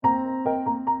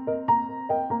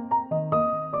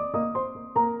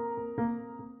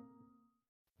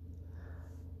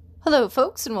Hello,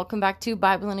 folks, and welcome back to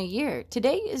Bible in a Year.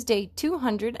 Today is day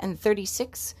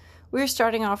 236. We're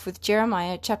starting off with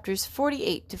Jeremiah chapters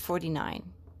 48 to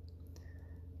 49.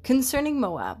 Concerning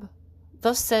Moab,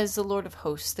 thus says the Lord of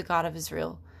hosts, the God of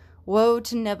Israel, Woe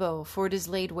to Nebo, for it is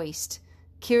laid waste.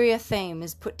 Kiriathaim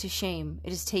is put to shame,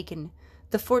 it is taken.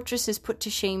 The fortress is put to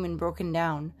shame and broken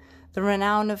down. The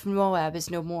renown of Moab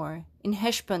is no more. In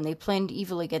Heshbon they planned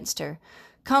evil against her.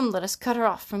 Come, let us cut her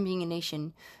off from being a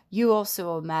nation. You also,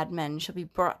 O madmen, shall be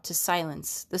brought to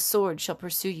silence. The sword shall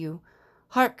pursue you.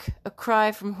 Hark, a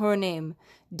cry from Horonaim,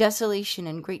 desolation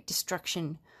and great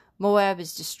destruction. Moab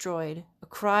is destroyed. A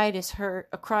cry is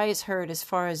heard as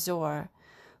far as Zoar.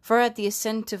 For at the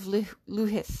ascent of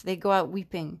Luhith they go out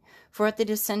weeping. For at the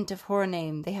descent of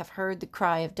Horonaim they have heard the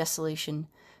cry of desolation.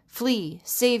 Flee,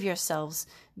 save yourselves,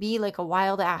 be like a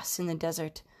wild ass in the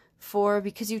desert. For,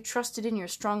 because you trusted in your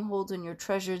strongholds and your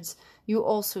treasures, you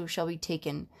also shall be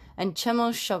taken, and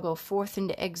Chemosh shall go forth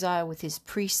into exile with his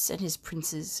priests and his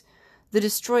princes. The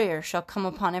destroyer shall come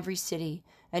upon every city,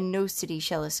 and no city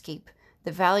shall escape.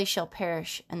 The valley shall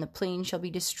perish, and the plain shall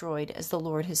be destroyed, as the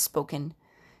Lord has spoken.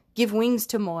 Give wings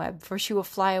to Moab, for she will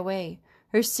fly away.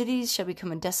 Her cities shall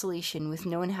become a desolation with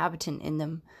no inhabitant in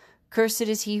them. Cursed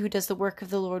is he who does the work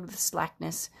of the Lord with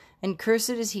slackness, and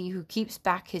cursed is he who keeps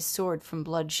back his sword from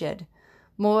bloodshed.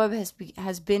 Moab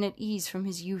has been at ease from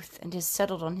his youth, and has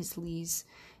settled on his lees.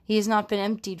 He has not been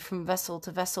emptied from vessel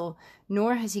to vessel,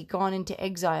 nor has he gone into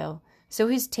exile. So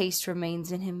his taste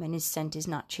remains in him, and his scent is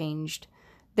not changed.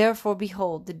 Therefore,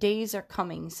 behold, the days are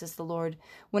coming, says the Lord,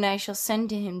 when I shall send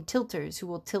to him tilters who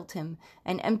will tilt him,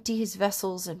 and empty his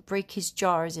vessels, and break his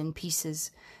jars in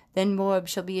pieces. Then Moab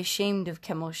shall be ashamed of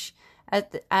Chemosh,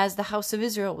 as the house of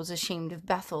Israel was ashamed of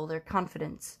Bethel, their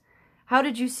confidence. How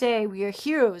did you say, We are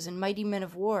heroes and mighty men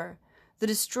of war? The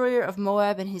destroyer of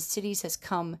Moab and his cities has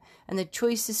come, and the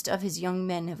choicest of his young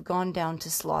men have gone down to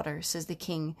slaughter, says the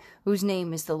King, whose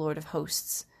name is the Lord of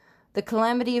hosts. The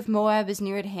calamity of Moab is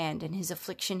near at hand, and his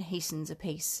affliction hastens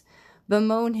apace.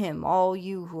 Bemoan him, all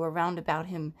you who are round about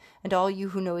him, and all you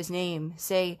who know his name.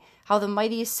 Say, how the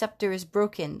mightiest scepter is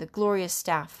broken, the glorious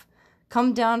staff.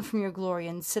 Come down from your glory,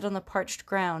 and sit on the parched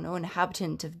ground, O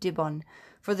inhabitant of Dibon.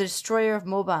 For the destroyer of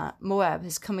Moab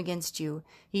has come against you.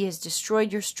 He has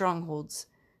destroyed your strongholds.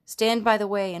 Stand by the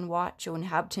way and watch, O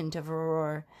inhabitant of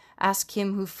Aroer. Ask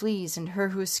him who flees and her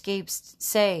who escapes.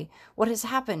 Say, what has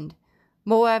happened?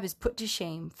 Moab is put to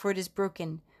shame, for it is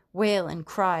broken. Wail and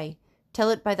cry. Tell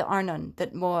it by the Arnon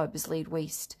that Moab is laid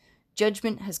waste.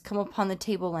 Judgment has come upon the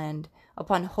tableland,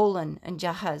 upon Holon and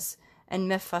Jahaz,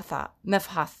 and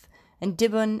Mephhath, and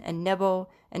Dibon, and Nebo,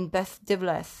 and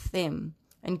Beth-Diblathaim,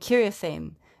 and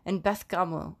Kiriathaim, and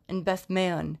Beth-Gamul, and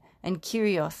Beth-Maon, and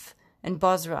Kirioth, and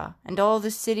Bozrah, and all the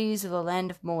cities of the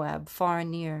land of Moab, far and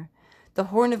near. The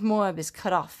horn of Moab is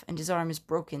cut off, and his arm is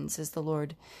broken, says the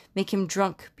Lord. Make him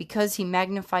drunk, because he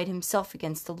magnified himself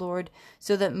against the Lord,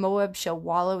 so that Moab shall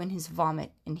wallow in his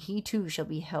vomit, and he too shall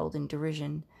be held in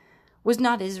derision. Was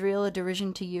not Israel a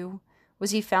derision to you?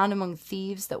 Was he found among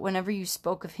thieves, that whenever you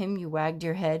spoke of him you wagged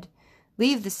your head?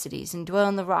 Leave the cities, and dwell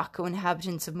on the rock, O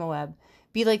inhabitants of Moab.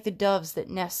 Be like the dove that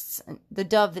nests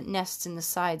in the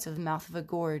sides of the mouth of a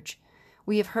gorge.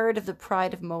 We have heard of the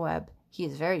pride of Moab. He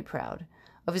is very proud.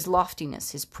 Of his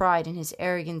loftiness, his pride, and his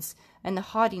arrogance, and the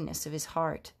haughtiness of his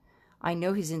heart. I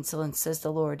know his insolence, says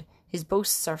the Lord. His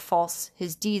boasts are false,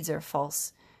 his deeds are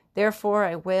false. Therefore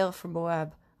I wail for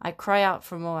Moab. I cry out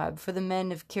for Moab. For the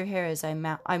men of Kirheres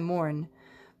I mourn.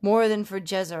 More than for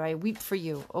Jezer I weep for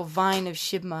you, O vine of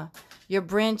Shibma. Your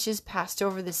branches passed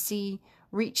over the sea,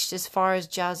 reached as far as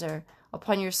Jazer.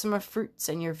 Upon your summer fruits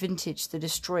and your vintage the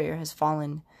destroyer has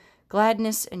fallen.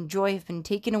 Gladness and joy have been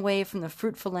taken away from the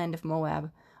fruitful land of Moab.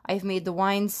 I have made the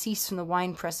wine cease from the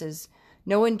wine presses.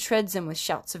 No one treads them with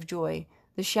shouts of joy.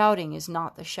 The shouting is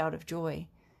not the shout of joy.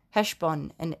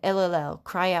 Heshbon and Elelel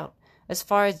cry out. As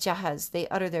far as Jahaz they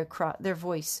utter their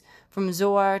voice. From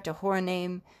Zoar to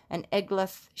Horonaim and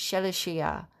Eglath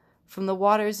Shelishiah. From the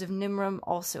waters of Nimram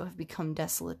also have become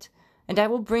desolate. And I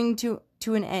will bring to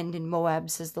an end in Moab,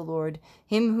 says the Lord,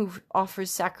 him who offers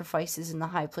sacrifices in the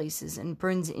high places and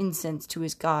burns incense to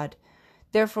his God.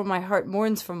 Therefore my heart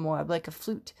mourns for Moab like a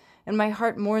flute, and my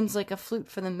heart mourns like a flute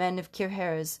for the men of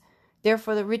Kirheres.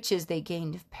 Therefore the riches they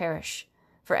gained have perished.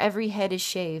 For every head is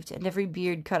shaved, and every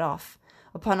beard cut off.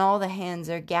 Upon all the hands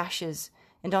are gashes,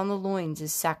 and on the loins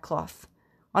is sackcloth.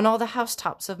 On all the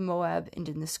housetops of Moab and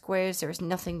in the squares there is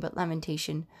nothing but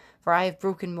lamentation, for I have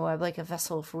broken Moab like a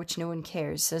vessel for which no one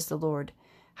cares, says the Lord.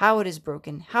 How it is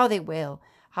broken, how they wail,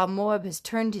 how Moab has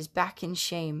turned his back in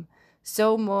shame.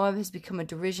 So Moab has become a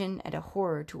derision and a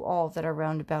horror to all that are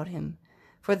round about him.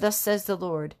 For thus says the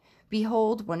Lord,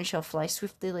 Behold, one shall fly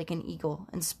swiftly like an eagle,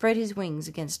 and spread his wings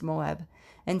against Moab.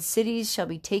 And cities shall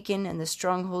be taken, and the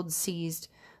strongholds seized.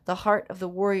 The heart of the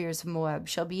warriors of Moab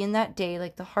shall be in that day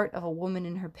like the heart of a woman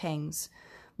in her pangs.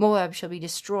 Moab shall be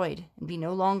destroyed, and be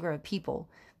no longer a people,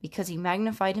 because he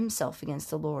magnified himself against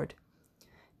the Lord.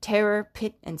 Terror,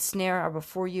 pit, and snare are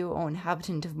before you, O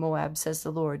inhabitant of Moab, says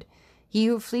the Lord. He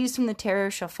who flees from the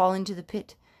terror shall fall into the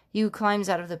pit. He who climbs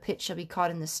out of the pit shall be caught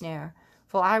in the snare.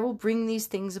 For I will bring these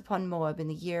things upon Moab in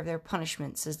the year of their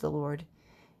punishment, says the Lord.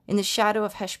 In the shadow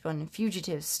of Heshbon,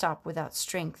 fugitives stop without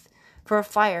strength. For a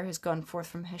fire has gone forth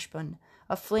from Heshbon,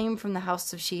 a flame from the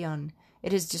house of Shion.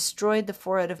 It has destroyed the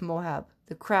forehead of Moab,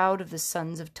 the crowd of the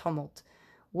sons of tumult.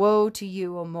 Woe to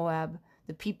you, O Moab!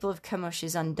 The people of Chemosh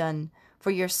is undone,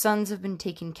 for your sons have been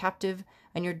taken captive,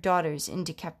 and your daughters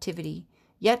into captivity.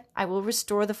 Yet I will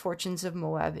restore the fortunes of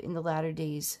Moab in the latter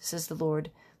days, says the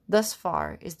Lord. Thus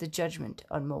far is the judgment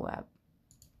on Moab.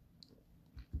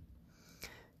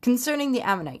 Concerning the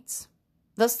Ammonites,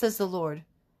 thus says the Lord,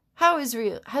 has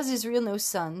Israel no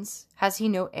sons? Has he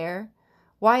no heir?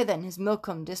 Why then has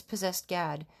Milcom dispossessed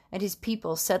Gad, and his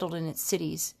people settled in its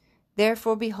cities?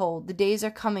 Therefore, behold, the days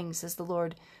are coming, says the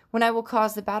Lord, when I will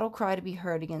cause the battle cry to be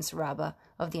heard against Rabbah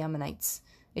of the Ammonites.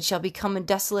 It shall become a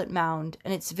desolate mound,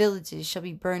 and its villages shall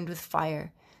be burned with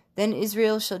fire. Then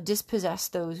Israel shall dispossess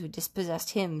those who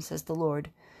dispossessed him, says the Lord.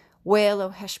 Wail, O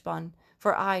Heshbon,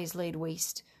 for eyes laid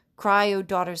waste. Cry, O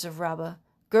daughters of Rabbah.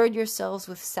 Gird yourselves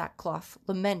with sackcloth,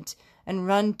 lament, and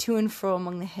run to and fro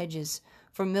among the hedges,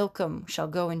 for Milcom shall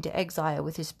go into exile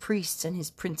with his priests and his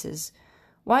princes.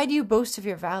 Why do you boast of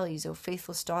your valleys, O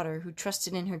faithless daughter, who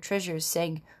trusted in her treasures,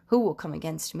 saying, Who will come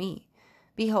against me?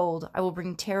 Behold, I will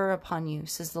bring terror upon you,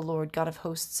 says the Lord God of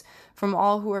hosts, from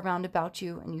all who are round about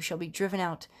you, and you shall be driven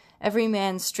out, every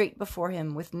man straight before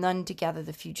him, with none to gather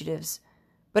the fugitives.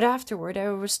 But afterward I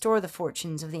will restore the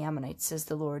fortunes of the Ammonites, says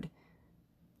the Lord.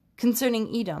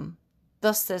 Concerning Edom,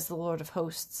 thus says the Lord of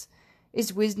hosts,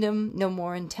 Is wisdom no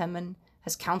more in Teman?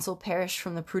 Has counsel perished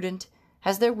from the prudent?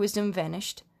 Has their wisdom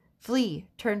vanished? Flee,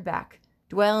 turn back,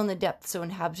 dwell in the depths, O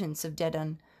inhabitants of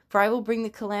Dedan, for I will bring the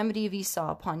calamity of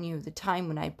Esau upon you, the time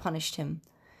when I punished him.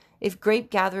 If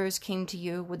grape-gatherers came to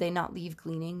you, would they not leave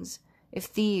gleanings? If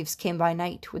thieves came by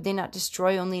night, would they not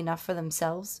destroy only enough for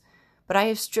themselves? But I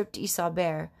have stripped Esau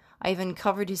bare, I have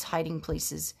uncovered his hiding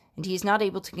places, and he is not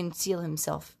able to conceal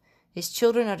himself. His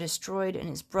children are destroyed, and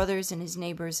his brothers and his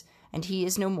neighbors, and he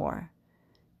is no more.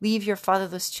 Leave your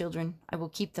fatherless children, I will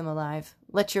keep them alive.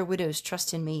 Let your widows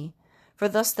trust in me. For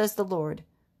thus says the Lord,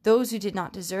 those who did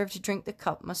not deserve to drink the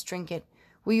cup must drink it.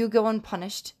 Will you go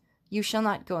unpunished? You shall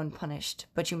not go unpunished,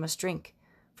 but you must drink.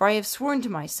 For I have sworn to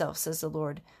myself, says the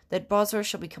Lord, that Bozrah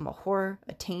shall become a horror,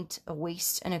 a taint, a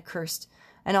waste, and accursed,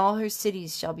 and all her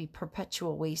cities shall be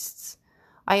perpetual wastes.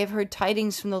 I have heard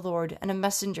tidings from the Lord, and a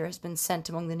messenger has been sent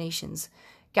among the nations.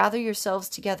 Gather yourselves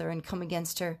together and come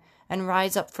against her, and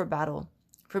rise up for battle.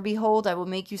 For behold, I will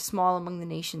make you small among the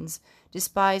nations,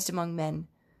 despised among men.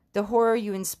 The horror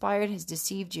you inspired has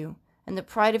deceived you, and the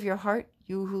pride of your heart,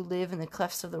 you who live in the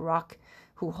clefts of the rock,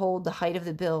 who hold the height of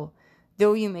the bill.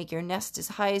 Though you make your nest as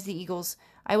high as the eagles,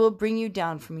 I will bring you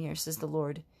down from here, says the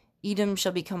Lord. Edom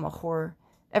shall become a horror.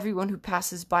 Everyone who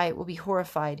passes by it will be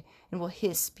horrified, and will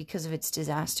hiss because of its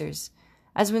disasters.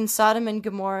 As when Sodom and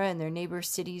Gomorrah and their neighbor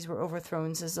cities were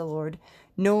overthrown, says the Lord,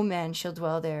 no man shall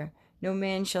dwell there, no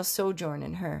man shall sojourn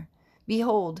in her.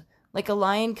 Behold, like a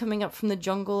lion coming up from the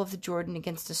jungle of the Jordan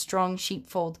against a strong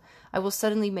sheepfold, I will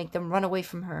suddenly make them run away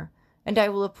from her, and I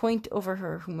will appoint over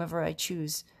her whomever I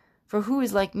choose. For who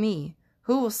is like me?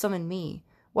 Who will summon me?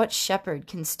 What shepherd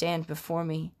can stand before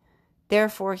me?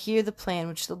 Therefore hear the plan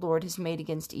which the Lord has made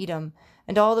against Edom,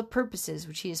 and all the purposes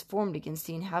which he has formed against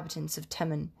the inhabitants of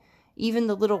Teman. Even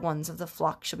the little ones of the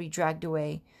flock shall be dragged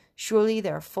away. Surely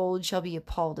their fold shall be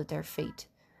appalled at their fate.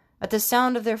 At the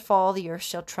sound of their fall the earth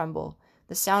shall tremble.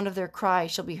 The sound of their cry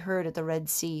shall be heard at the Red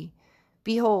Sea.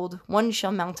 Behold, one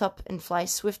shall mount up and fly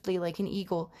swiftly like an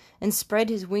eagle, and spread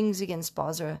his wings against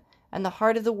Bozrah, and the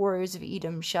heart of the warriors of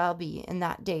Edom shall be in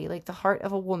that day like the heart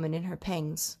of a woman in her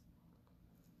pangs.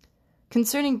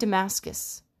 Concerning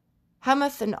Damascus,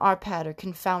 Hamath and Arpad are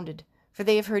confounded, for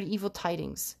they have heard evil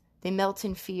tidings. They melt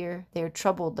in fear, they are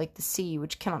troubled like the sea,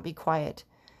 which cannot be quiet.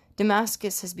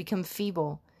 Damascus has become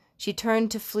feeble. She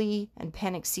turned to flee, and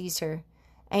panic seized her.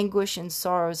 Anguish and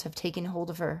sorrows have taken hold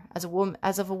of her,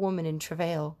 as of a woman in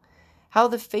travail. How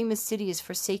the famous city is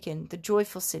forsaken, the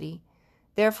joyful city!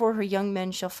 Therefore her young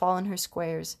men shall fall in her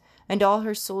squares, and all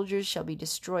her soldiers shall be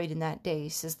destroyed in that day,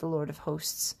 says the Lord of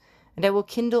hosts. And I will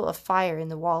kindle a fire in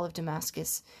the wall of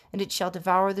Damascus, and it shall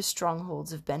devour the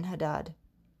strongholds of Ben-Hadad.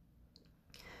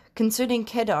 concerning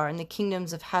Kedar and the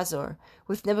kingdoms of Hazor,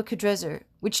 which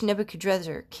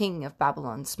Nebuchadrezzar, king of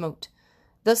Babylon, smote.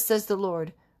 Thus says the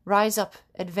Lord, Rise up,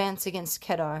 advance against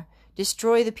Kedar,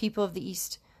 destroy the people of the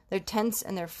east. Their tents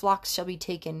and their flocks shall be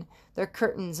taken, their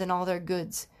curtains and all their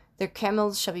goods. Their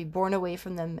camels shall be borne away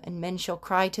from them, and men shall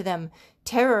cry to them,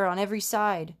 Terror on every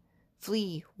side!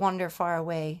 Flee, wander far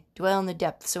away, dwell in the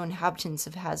depths, O inhabitants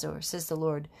of Hazor, says the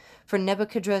Lord. For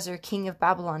Nebuchadrezzar, king of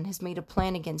Babylon, has made a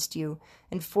plan against you,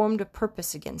 and formed a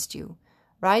purpose against you.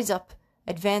 Rise up,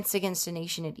 advance against a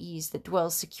nation at ease, that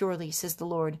dwells securely, says the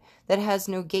Lord, that has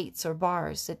no gates or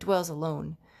bars, that dwells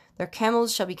alone. Their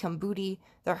camels shall become booty,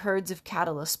 their herds of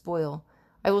cattle a spoil.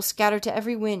 I will scatter to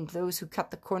every wind those who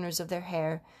cut the corners of their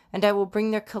hair, and I will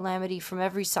bring their calamity from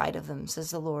every side of them,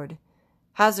 says the Lord.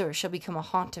 Hazor shall become a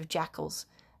haunt of jackals,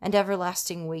 and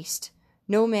everlasting waste.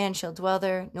 No man shall dwell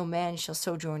there, no man shall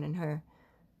sojourn in her.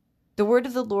 The word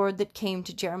of the Lord that came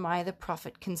to Jeremiah the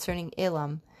prophet concerning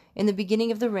Elam, in the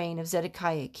beginning of the reign of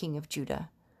Zedekiah king of Judah.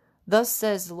 Thus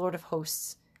says the Lord of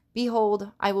hosts,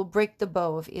 Behold, I will break the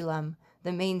bow of Elam,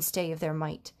 the mainstay of their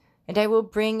might, and I will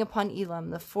bring upon Elam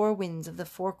the four winds of the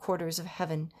four quarters of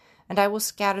heaven, and I will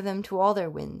scatter them to all their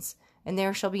winds, and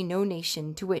there shall be no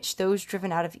nation to which those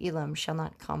driven out of Elam shall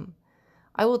not come.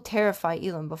 I will terrify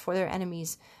Elam before their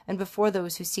enemies, and before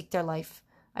those who seek their life.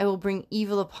 I will bring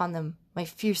evil upon them, my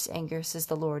fierce anger, says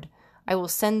the Lord. I will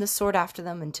send the sword after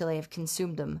them until I have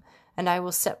consumed them, and I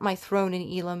will set my throne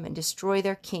in Elam and destroy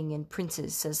their king and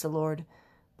princes, says the Lord.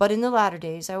 But in the latter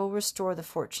days I will restore the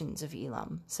fortunes of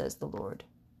Elam, says the Lord.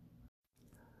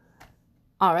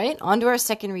 All right, on to our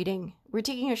second reading. We're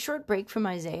taking a short break from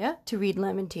Isaiah to read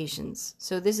Lamentations.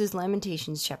 So this is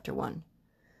Lamentations chapter 1.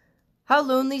 How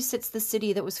lonely sits the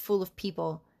city that was full of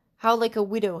people. How like a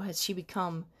widow has she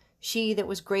become. She that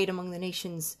was great among the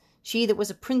nations, she that was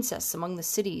a princess among the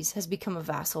cities, has become a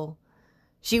vassal.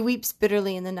 She weeps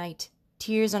bitterly in the night,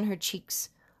 tears on her cheeks.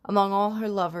 Among all her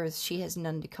lovers she has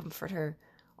none to comfort her.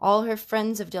 All her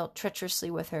friends have dealt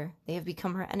treacherously with her. They have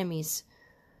become her enemies.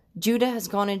 Judah has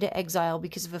gone into exile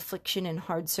because of affliction and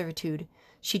hard servitude.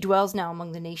 She dwells now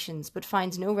among the nations, but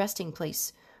finds no resting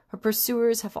place. Her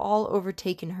pursuers have all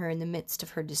overtaken her in the midst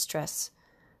of her distress.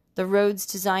 The roads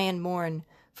to Zion mourn,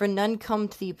 for none come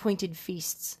to the appointed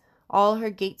feasts. All her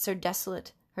gates are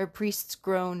desolate, her priests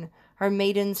groan, her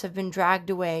maidens have been dragged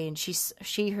away, and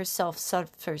she herself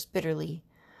suffers bitterly.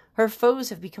 Her foes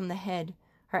have become the head,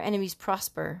 her enemies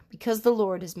prosper, because the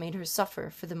Lord has made her suffer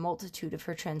for the multitude of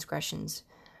her transgressions.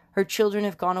 Her children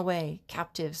have gone away,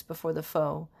 captives before the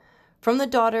foe. From the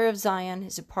daughter of Zion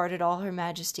has departed all her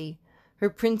majesty. Her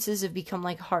princes have become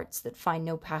like harts that find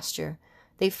no pasture.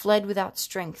 They fled without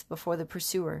strength before the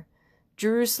pursuer.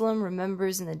 Jerusalem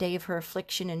remembers in the day of her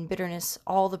affliction and bitterness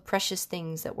all the precious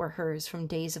things that were hers from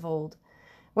days of old.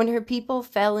 When her people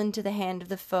fell into the hand of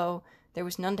the foe, there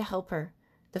was none to help her.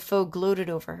 The foe gloated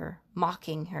over her,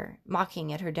 mocking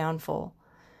at her downfall.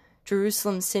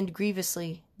 Jerusalem sinned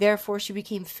grievously, therefore she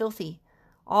became filthy.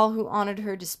 All who honored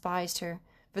her despised her,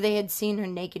 for they had seen her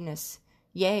nakedness.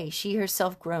 Yea, she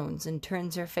herself groans, and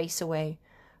turns her face away.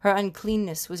 Her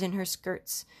uncleanness was in her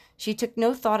skirts. She took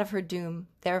no thought of her doom,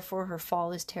 therefore her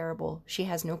fall is terrible. She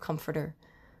has no comforter.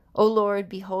 O Lord,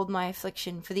 behold my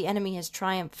affliction, for the enemy has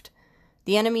triumphed.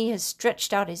 The enemy has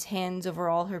stretched out his hands over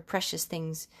all her precious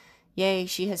things. Yea,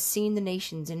 she has seen the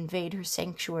nations invade her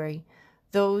sanctuary,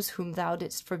 those whom thou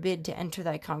didst forbid to enter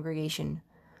thy congregation.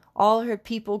 All her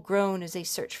people groan as they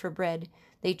search for bread.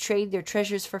 They trade their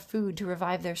treasures for food to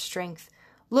revive their strength.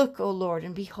 Look, O Lord,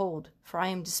 and behold, for I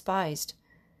am despised.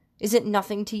 Is it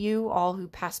nothing to you, all who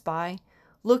pass by?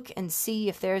 Look and see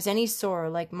if there is any sorrow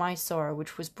like my sorrow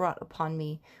which was brought upon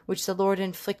me, which the Lord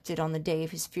inflicted on the day of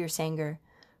his fierce anger.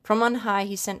 From on high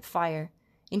he sent fire.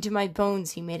 Into my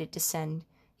bones he made it descend.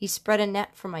 He spread a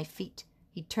net for my feet.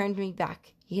 He turned me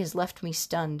back. He has left me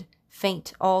stunned,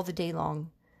 faint all the day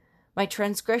long. My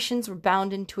transgressions were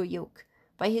bound into a yoke.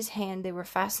 By his hand they were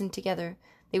fastened together.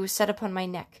 They were set upon my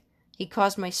neck. He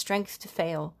caused my strength to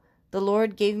fail. The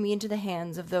Lord gave me into the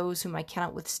hands of those whom I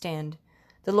cannot withstand.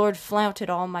 The Lord flouted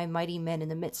all my mighty men in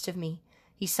the midst of me.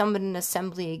 He summoned an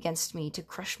assembly against me to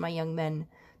crush my young men.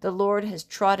 The Lord has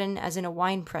trodden as in a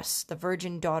winepress the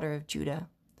virgin daughter of Judah.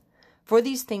 For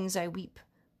these things I weep.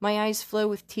 My eyes flow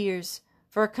with tears.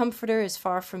 For a comforter is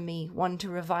far from me, one to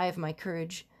revive my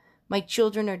courage. My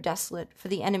children are desolate, for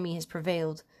the enemy has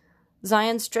prevailed.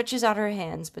 Zion stretches out her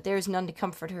hands, but there is none to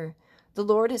comfort her. The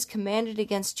Lord has commanded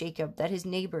against Jacob that his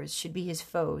neighbors should be his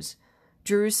foes.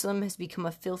 Jerusalem has become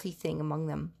a filthy thing among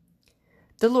them.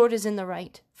 The Lord is in the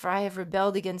right, for I have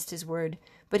rebelled against his word.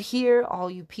 But hear,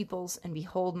 all you peoples, and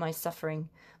behold my suffering.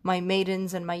 My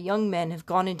maidens and my young men have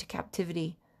gone into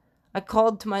captivity. I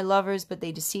called to my lovers, but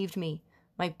they deceived me.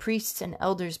 My priests and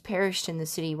elders perished in the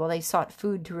city while they sought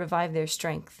food to revive their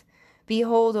strength.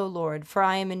 Behold, O Lord, for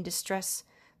I am in distress.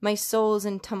 My soul is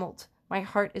in tumult. My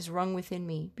heart is wrung within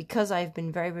me, because I have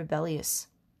been very rebellious.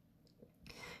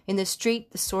 In the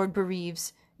street the sword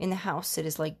bereaves. In the house it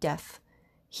is like death.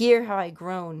 Hear how I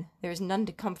groan. There is none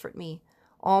to comfort me.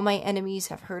 All my enemies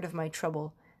have heard of my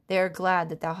trouble. They are glad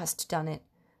that thou hast done it.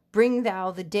 Bring thou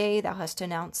the day thou hast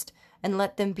announced, and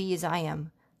let them be as I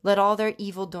am. Let all their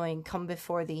evil doing come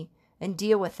before thee, and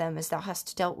deal with them as thou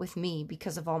hast dealt with me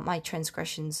because of all my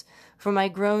transgressions. For my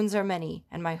groans are many,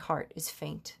 and my heart is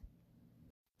faint.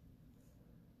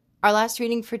 Our last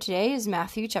reading for today is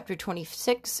Matthew chapter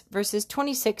 26, verses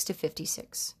 26 to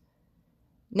 56.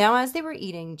 Now as they were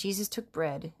eating, Jesus took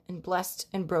bread, and blessed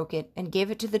and broke it, and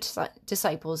gave it to the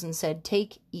disciples, and said,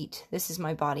 Take, eat, this is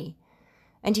my body.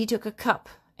 And he took a cup,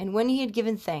 and when he had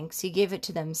given thanks, he gave it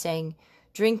to them, saying,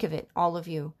 Drink of it, all of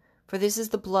you, for this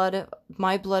is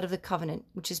my blood of the covenant,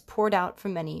 which is poured out for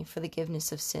many for the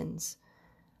forgiveness of sins.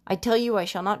 I tell you, I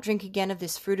shall not drink again of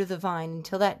this fruit of the vine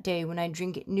until that day when I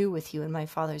drink it new with you in my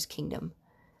Father's kingdom.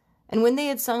 And when they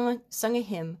had sung a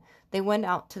hymn, they went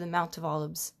out to the Mount of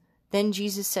Olives. Then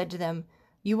Jesus said to them,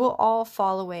 You will all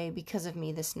fall away because of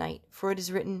me this night, for it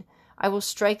is written, I will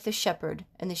strike the shepherd,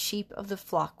 and the sheep of the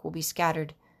flock will be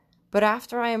scattered. But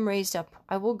after I am raised up,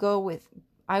 I will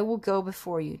go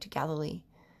before you to Galilee.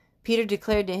 Peter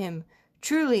declared to him,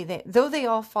 Truly, though they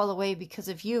all fall away because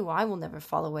of you, I will never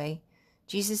fall away.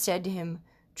 Jesus said to him,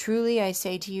 Truly I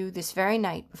say to you, this very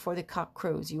night before the cock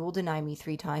crows, you will deny me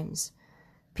 3 times.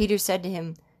 Peter said to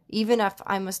him, Even if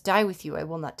I must die with you, I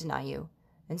will not deny you.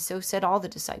 And so said all the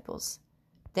disciples.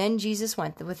 Then Jesus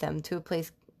went with them to a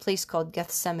place called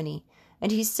Gethsemane,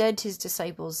 and he said to his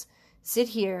disciples, Sit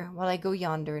here while I go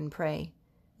yonder and pray.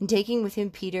 And taking with him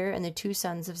Peter and the 2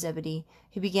 sons of Zebedee,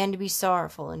 he began to be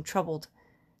sorrowful and troubled.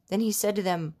 Then he said to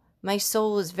them, My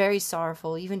soul is very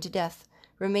sorrowful, even to death.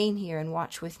 Remain here and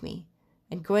watch with me.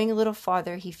 And going a little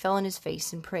farther, he fell on his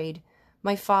face and prayed,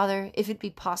 My Father, if it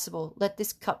be possible, let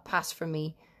this cup pass from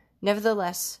me.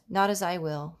 Nevertheless, not as I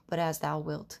will, but as thou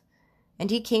wilt.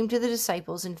 And he came to the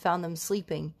disciples and found them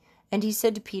sleeping. And he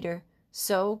said to Peter,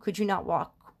 So could you not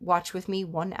watch with me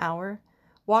 1 hour?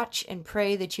 Watch and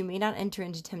pray that you may not enter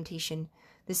into temptation.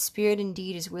 The spirit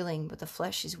indeed is willing, but the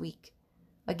flesh is weak.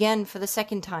 Again, for the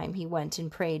 2nd time, he went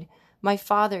and prayed, My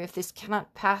Father, if this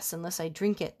cannot pass unless I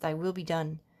drink it, thy will be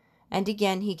done. And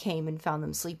again he came and found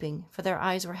them sleeping, for their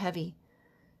eyes were heavy.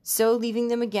 So, leaving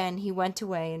them again, he went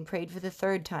away and prayed for the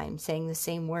 3rd time, saying the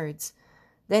same words.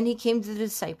 Then he came to the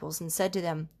disciples and said to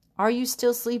them, Are you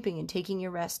still sleeping and taking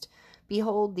your rest?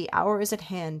 Behold, the hour is at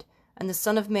hand, and the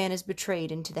Son of Man is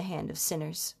betrayed into the hand of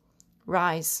sinners.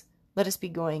 Rise, let us be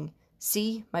going.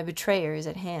 See, my betrayer is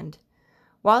at hand.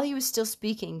 While he was still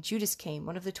speaking, Judas came,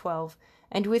 one of the 12,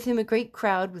 and with him a great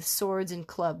crowd with swords and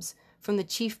clubs, from the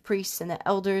chief priests and the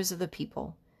elders of the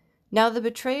people. Now the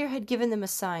betrayer had given them a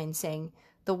sign, saying,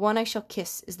 The one I shall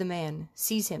kiss is the man.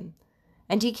 Seize him.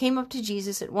 And he came up to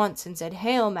Jesus at once and said,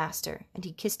 Hail, Master! And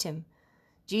he kissed him.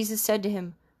 Jesus said to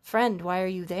him, Friend, why are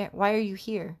you there? Why are you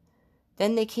here?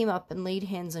 Then they came up and laid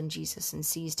hands on Jesus and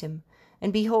seized him.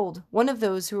 And behold, one of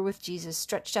those who were with Jesus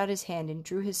stretched out his hand and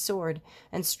drew his sword,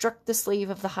 and struck the slave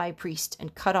of the high priest,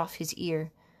 and cut off his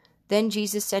ear. Then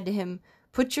Jesus said to him,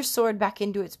 Put your sword back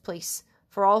into its place,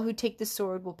 for all who take the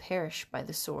sword will perish by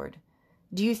the sword.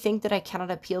 Do you think that I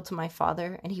cannot appeal to my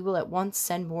Father, and he will at once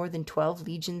send more than 12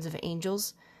 legions of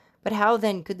angels? But how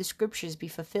then could the Scriptures be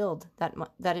fulfilled,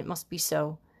 that it must be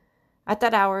so? At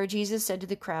that hour Jesus said to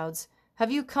the crowds,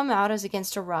 Have you come out as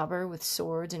against a robber with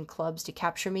swords and clubs to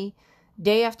capture me?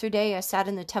 Day after day I sat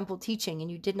in the temple teaching, and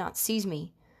you did not seize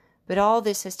me. But all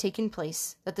this has taken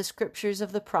place, that the Scriptures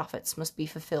of the prophets must be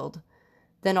fulfilled.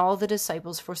 Then all the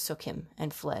disciples forsook him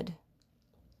and fled.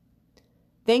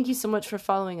 Thank you so much for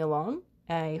following along.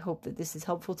 I hope that this is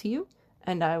helpful to you,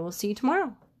 and I will see you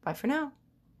tomorrow. Bye for now.